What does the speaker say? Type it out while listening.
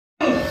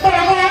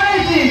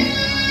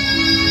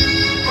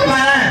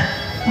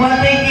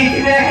मते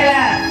किसी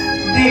देखला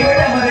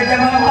देहटा मते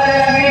जमा भले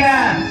लागेना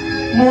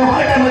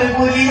मोहटा मते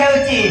भूली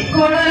जाउची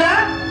कोनला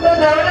तो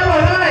दवटा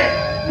भलो रे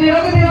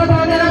दिनक दिन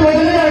तोजना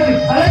बदली जाउची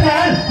अरे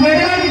चल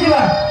मेडिकल की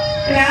जीवा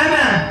ना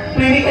ना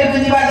मेडिकल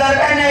की जीवा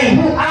दरकार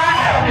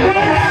नहीं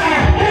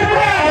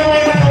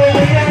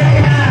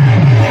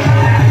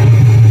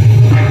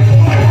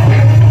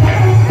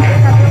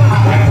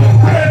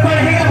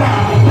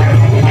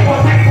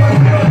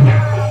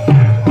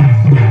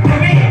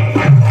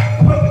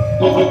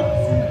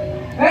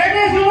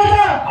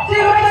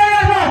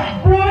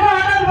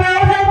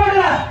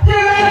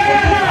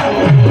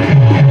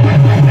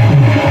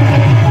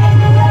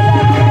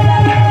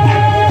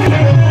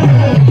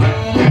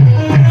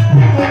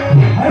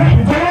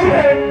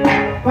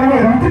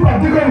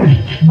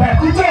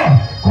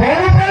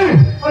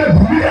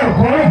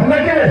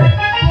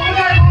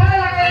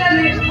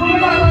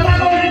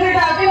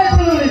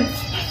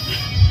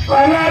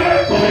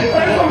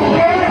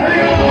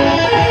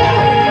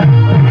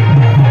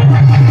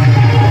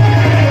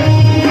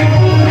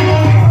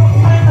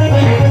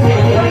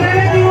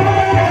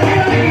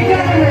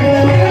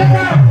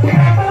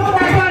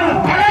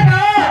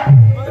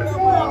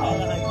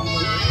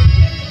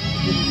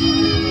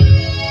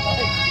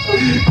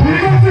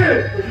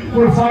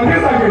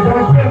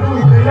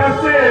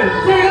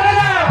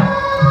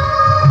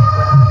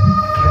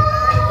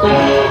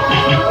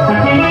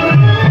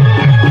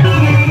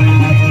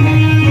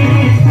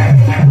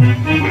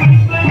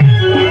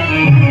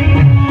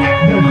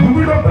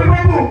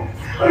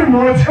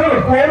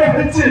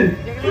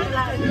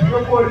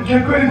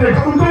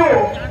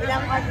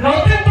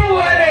Nothing to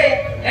worry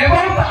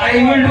about.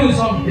 I will do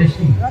some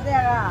testing.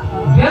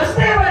 Just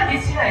ever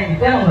किसी नहीं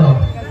देना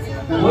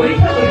वही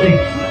क्या कर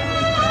देगी?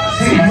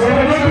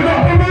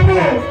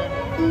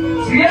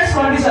 Serious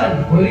condition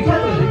वही क्या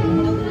कर देगी?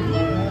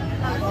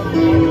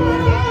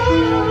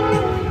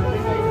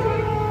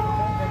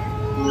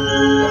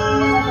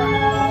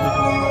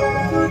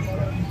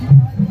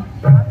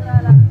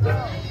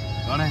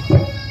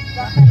 अरे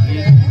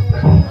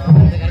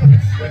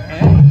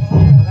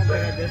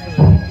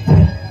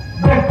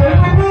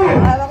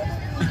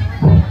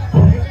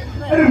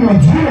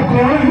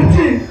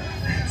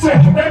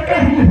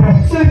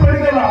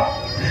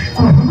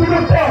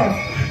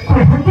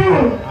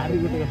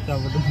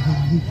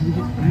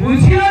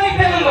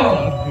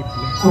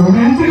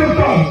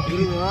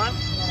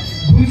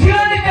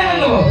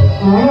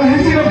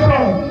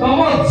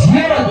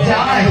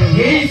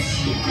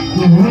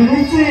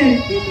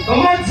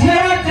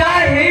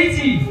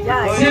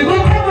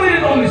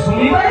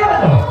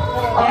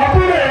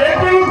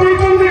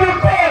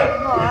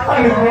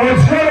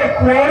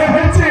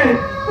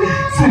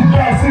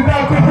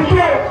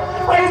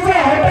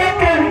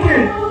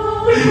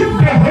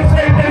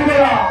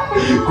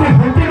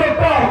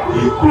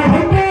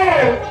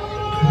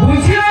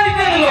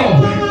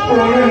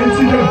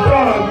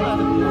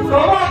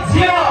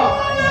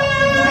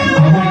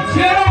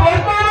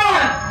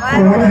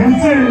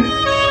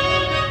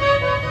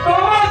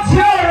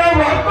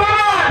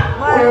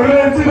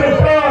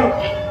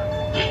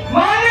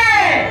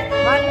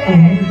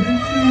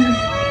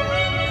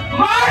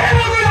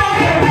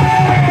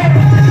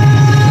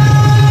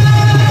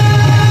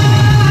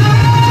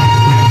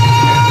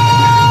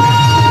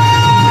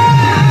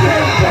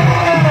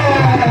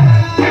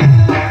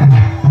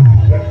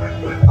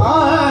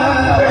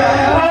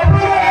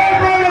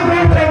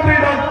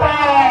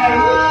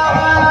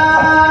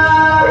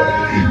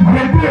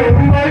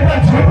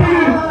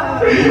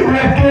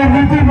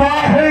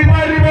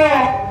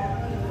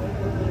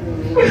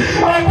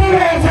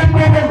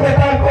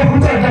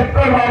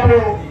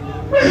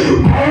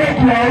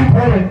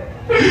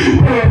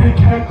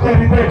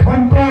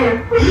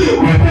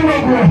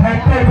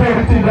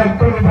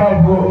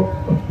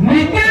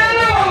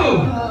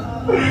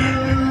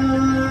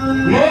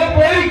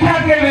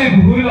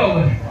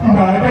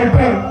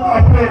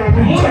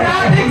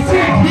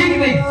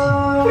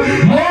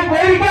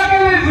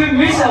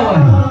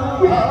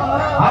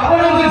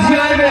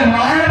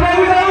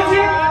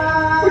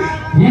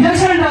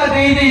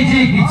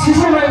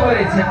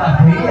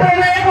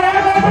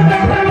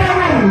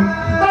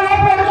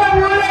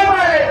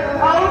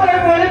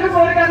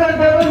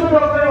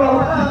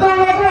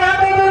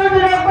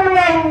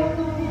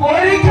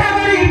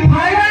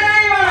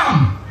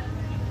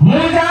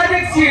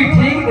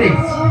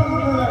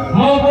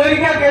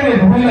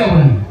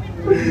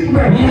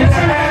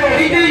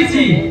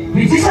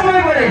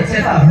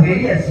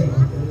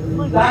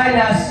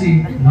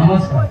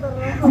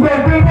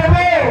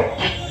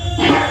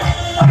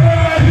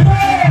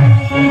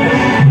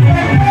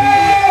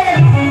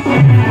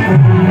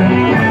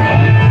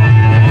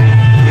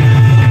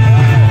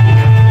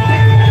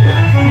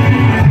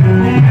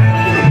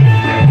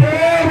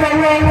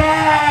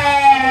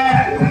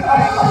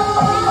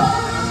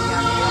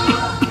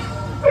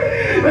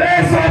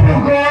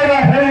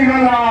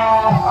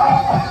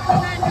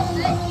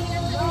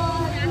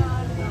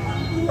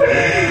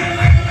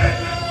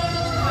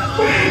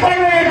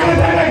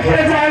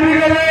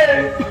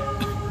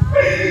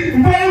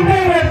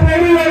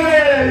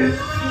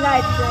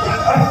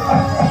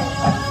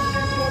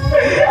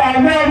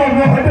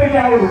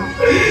जाऊ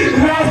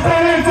रास्ता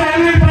में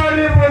चाली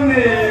पानी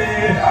पड़ने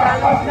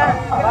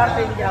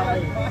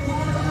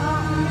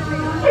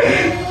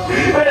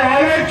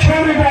अरे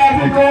क्षण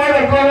आदमी कौन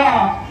करा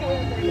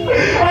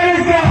अरे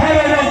क्या है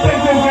रास्ते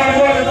को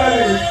गड़बड़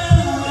करे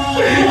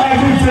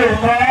आज से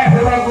माँ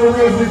हेवा को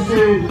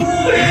सीखे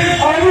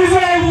आज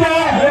से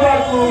माँ हेवा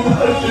को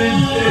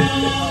सीखे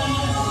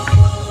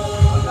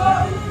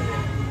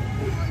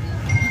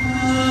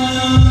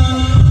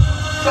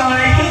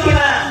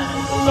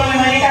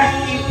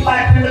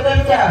पाठन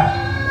करता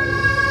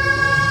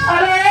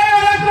अरे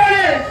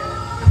अरे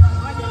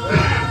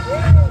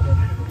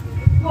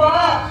वो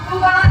तू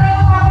कहां है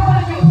पापा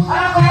बोलू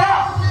अरे वो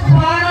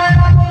मारा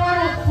पापा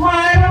बोलू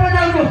मारा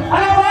बजाऊ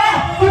अरे वो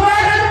तू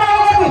कहां है पापा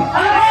बोलू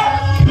अरे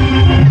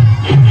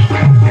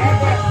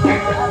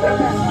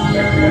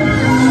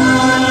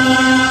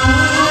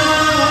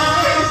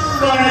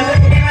कौन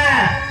है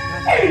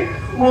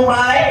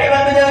मोबाइल पे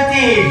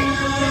बजाती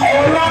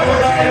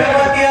मोबाइल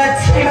पे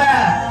अच्छी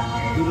बात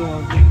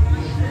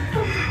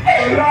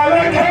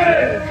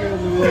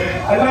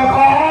अल्लाह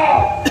कहा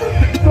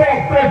तो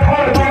पे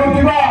घर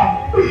पहुंचवा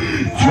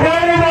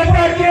छुआने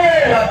बापा के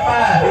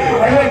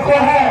अरे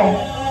कहो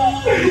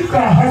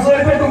कहां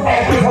से तो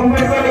पाप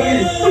संभल करेगी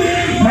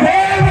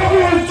मैं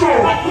बोल चो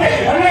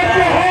अरे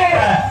कहो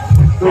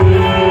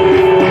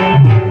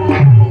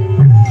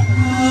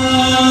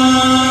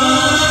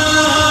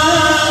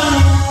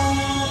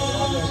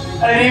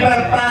अरे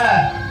बापा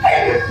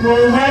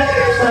मोहम्मद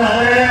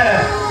सहारा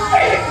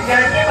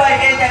जाती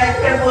pakai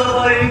jasa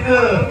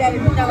bolku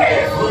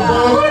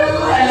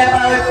ala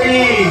pauti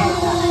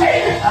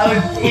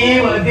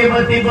auti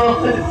mati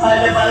bokut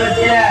ala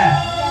pautia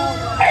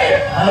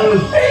au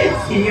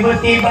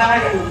simoti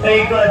bag kai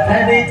kotha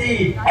dechi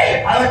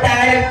au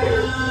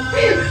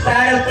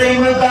tar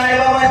primo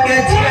garba mati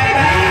achi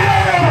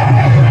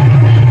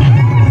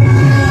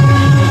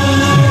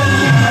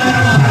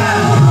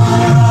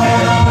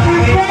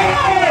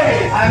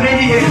ame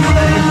di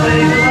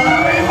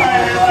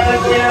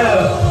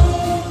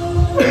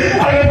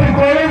अरे तू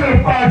कॉलेज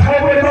में पाठा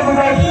पढ़े तो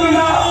बता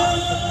ना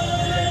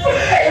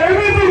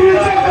अरे तू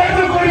नीचे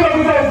कैसे कोई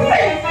बता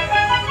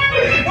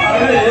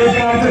अरे एक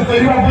आज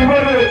तेरी बात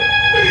बीमार है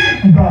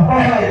बाबा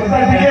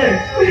बता दिए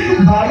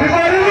भाभी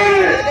मारे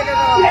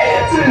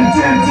चिन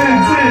चिन चिन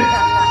चिन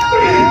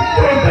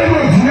तो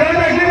तेरे जिया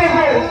देखी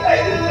देखो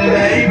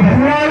नहीं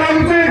घुरा नाम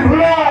से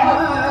घुरा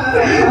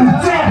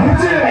ऊंचा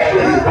ऊंचे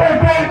तो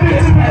पैर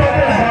पीछे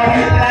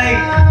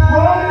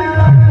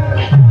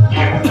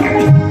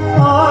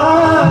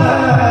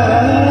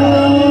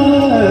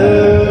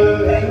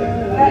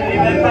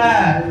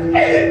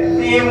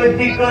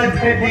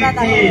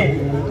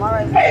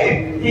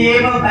Dia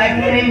mau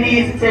panggil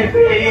ni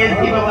experience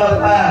dia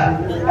bapa.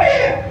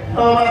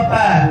 Oh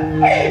bapa,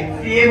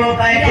 dia mau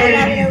panggil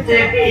ni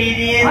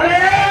experience.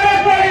 Alah,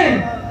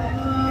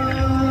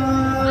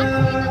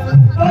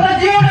 kalau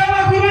dia dah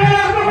mau guna.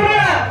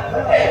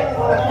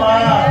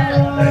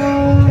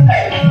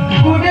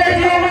 Guna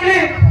dia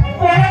mana?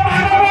 Orang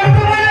mana orang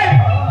tu mana?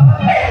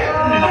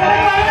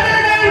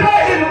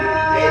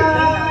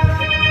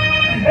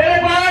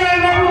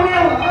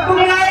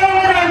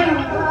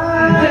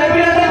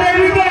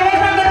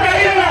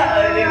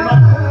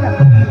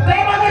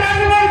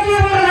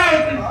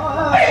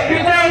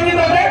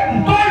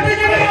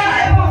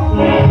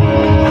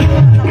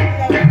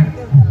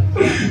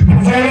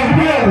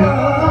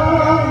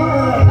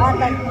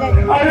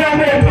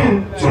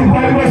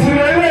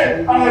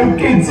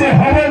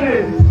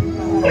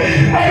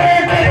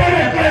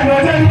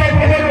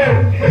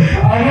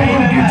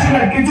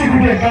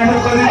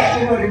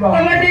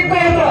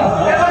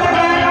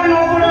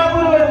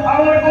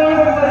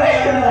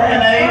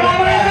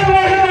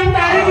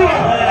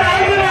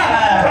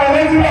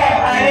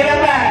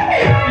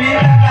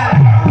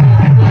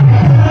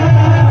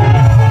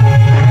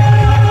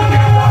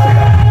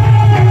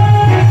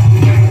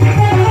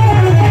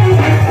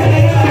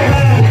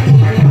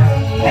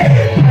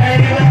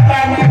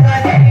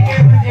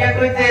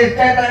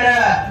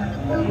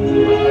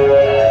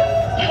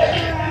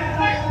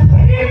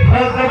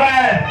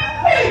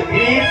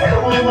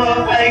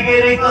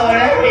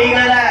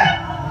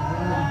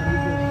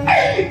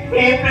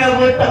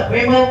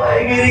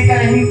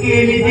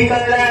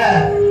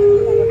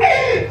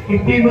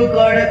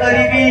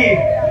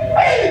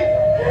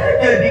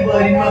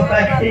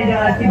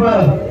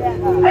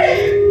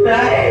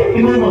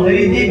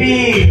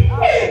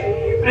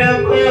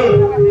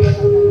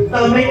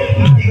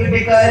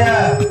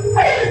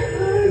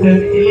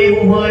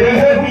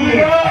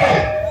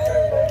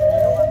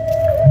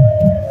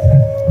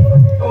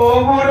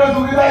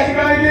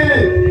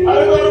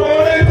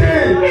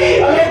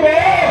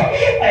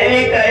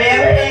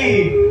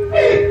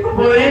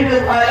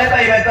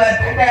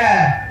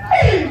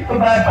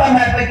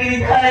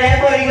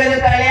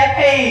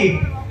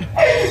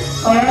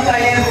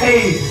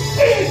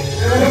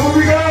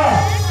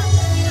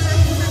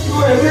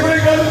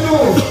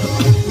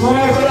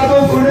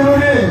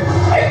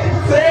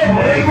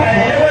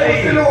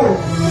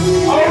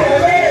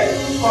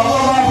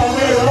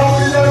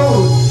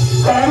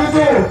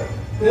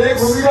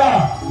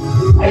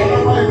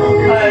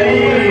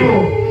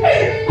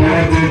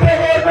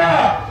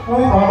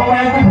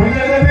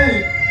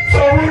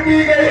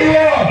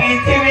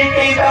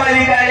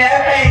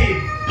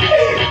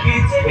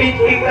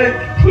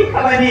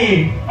 ହବନି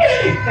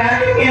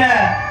କାହିଁକି ନା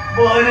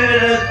ମୋର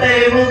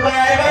ରକ୍ତରେ ମୁଁ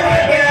କହିବା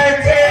ବାକି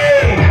ଅଛି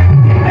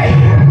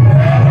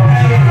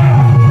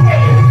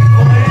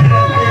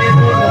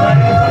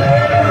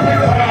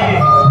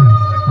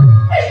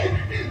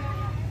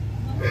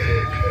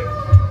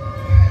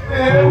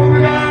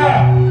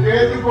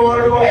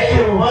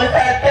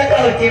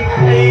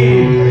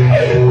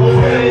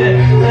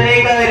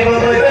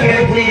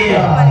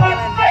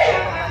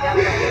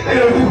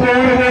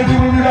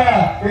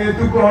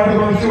तू कौन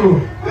बसु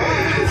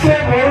से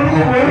बोल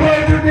को बोलवा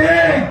चुके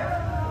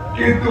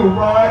किंतु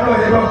मानो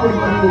ये बात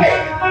करू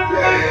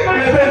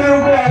ये तो जो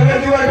को आगे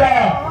जीवाटा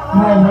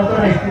मत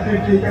रखते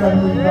ठीक है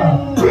ना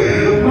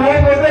मैं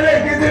बोले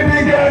कितने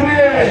ठीक है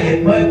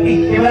नहीं बाकी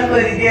केवा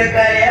कर दिया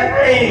काय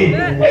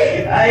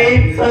आई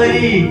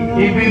सॉरी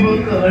ये भी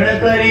बुक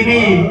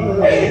करीबी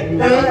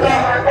तो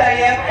कहां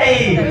काय भाई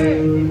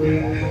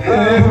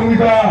ए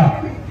भूमिका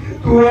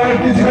तू और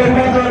किसी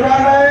करना चाहता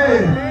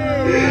नहीं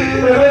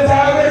तेरे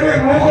सागर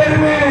में मुकर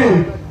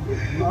में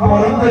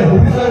मरम के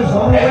भविष्य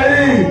समय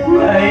गई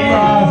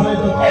सही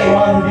तो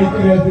तलवार की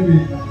करती भी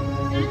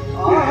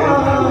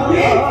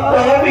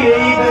तब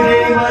यही तुझे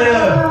मर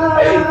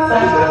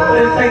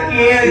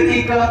सके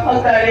अच्छी का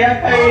पकाया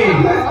खाई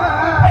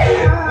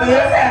तू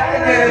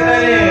सागर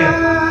करे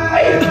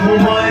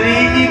मुमरी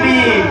जीबी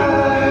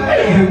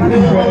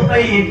तू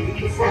भाई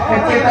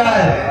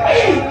कच्चेकार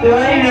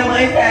तुम्हारी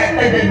नमय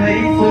साक्ता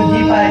जनवरी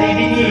सूजी पाली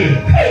भी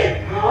नहीं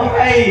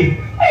भाई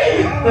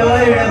तो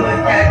ये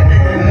बच्चा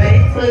जनवरी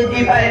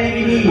सूजी पाली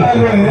भी नहीं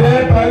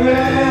अरे पाले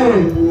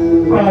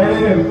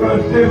भाई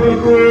कष्टे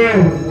को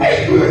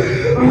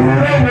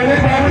रूड़ा बोले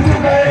बाबू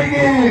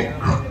चुकाएगी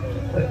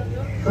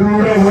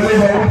रूड़ा बोले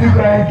बाबू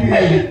चुकाएगी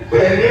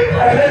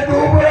अरे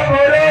तू पूरा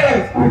बोले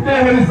उठे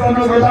वाली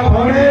सामने गला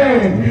भरे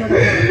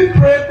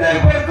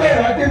प्रत्येक बच्चे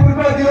राखी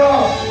पूर्वा दियो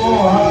ओ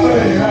हाथ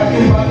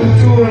राखी बांध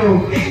चू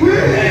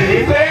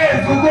से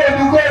दुगो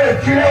दुगो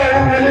चिड़ा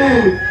हो बोली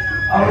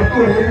और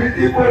तू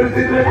एमिटी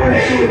परिस्थिति में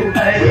पड़ेगी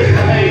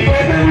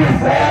तो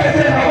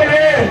साजे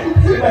नबरे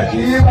सेटा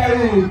की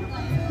भाई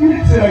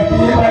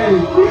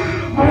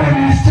वो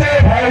निश्चय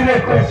भाई ने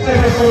कष्ट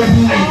में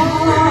कोई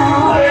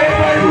अरे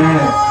भाई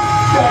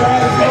चला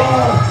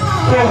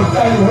तो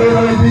चल हो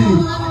रही थी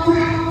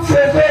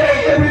से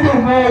रखते भी तो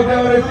मो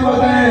देवरे की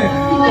बताए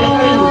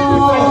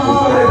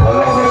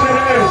भलो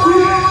बोले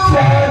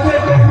साजे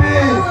कभी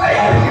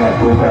आज का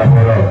तू क्या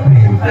बोलो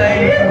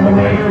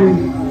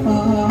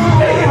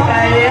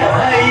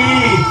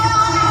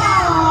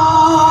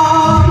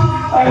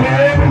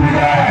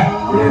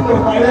ये तो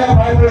कालिया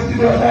भाई प्रति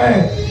होता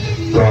है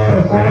तो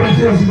कौन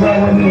से सुधार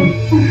बनी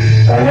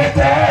अरे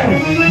चार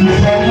ये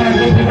भावना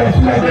को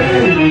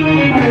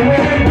सुधार